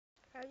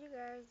Hi you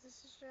guys,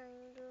 this is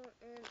Triangle,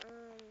 and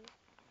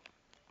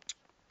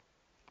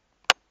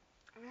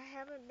I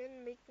haven't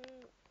been making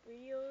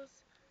videos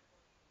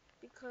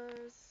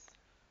because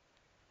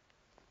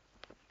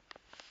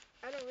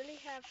I don't really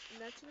have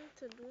nothing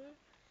to do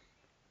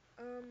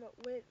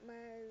with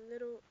my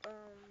little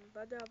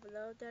bundle of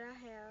love that I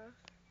have.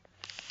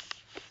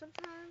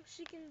 Sometimes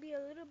she can be a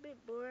little bit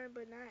boring,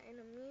 but not in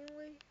a mean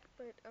way.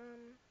 But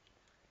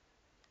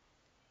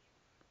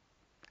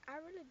I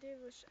really did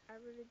wish I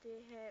really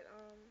did had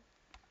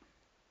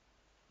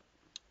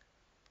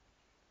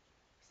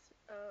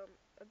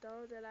a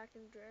doll that I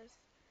can dress,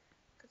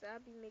 cause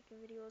I'll be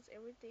making videos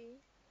every day.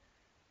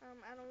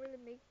 I don't really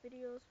make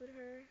videos with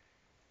her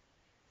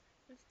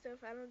and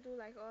stuff. I don't do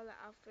like all the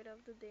outfit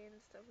of the day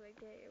and stuff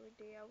like that every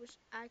day. I wish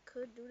I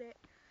could do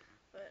that,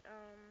 but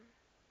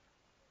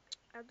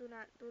I do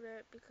not do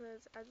that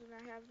because I do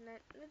not have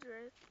nothing to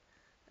dress,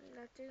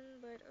 nothing.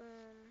 But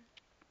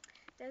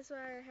that's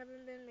why I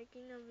haven't been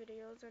making no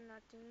videos or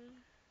nothing.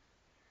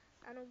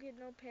 I don't get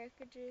no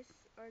packages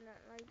or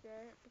nothing like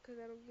that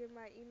because I don't give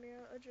my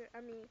email address.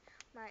 I mean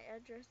my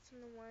address to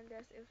no one.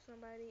 That's if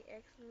somebody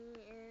asks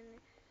me,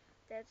 and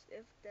that's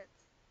if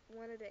that's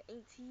one of the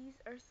aunties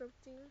or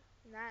something.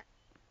 Not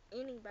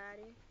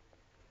anybody.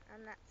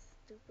 I'm not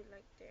stupid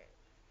like that.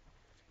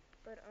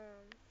 But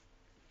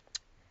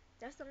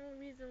that's the only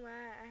reason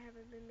why I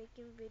haven't been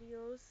making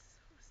videos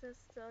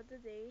since the other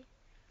day.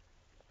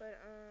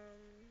 But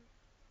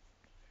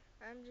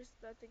I'm just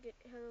about to get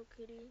Hello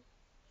Kitty,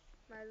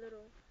 my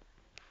little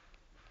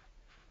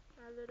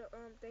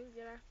thing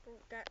that I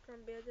got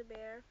from Bear the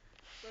Bear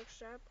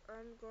Workshop.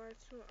 I'm going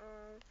to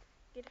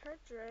get her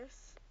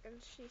dress,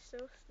 and she's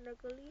so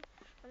snuggly.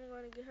 I'm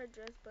going to get her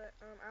dress, but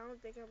I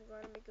don't think I'm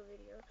going to make a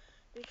video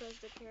because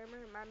the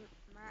camera, my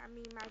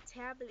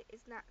tablet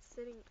is not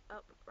sitting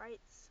up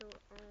right. So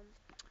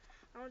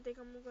I don't think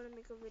I'm going to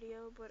make a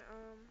video, but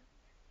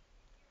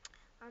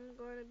I'm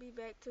going to be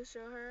back to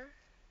show her,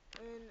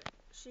 and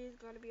she's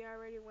going to be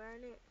already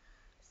wearing it.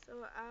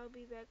 So I'll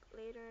be back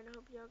later, and I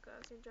hope y'all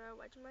guys enjoy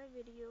watching my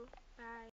video. Bye.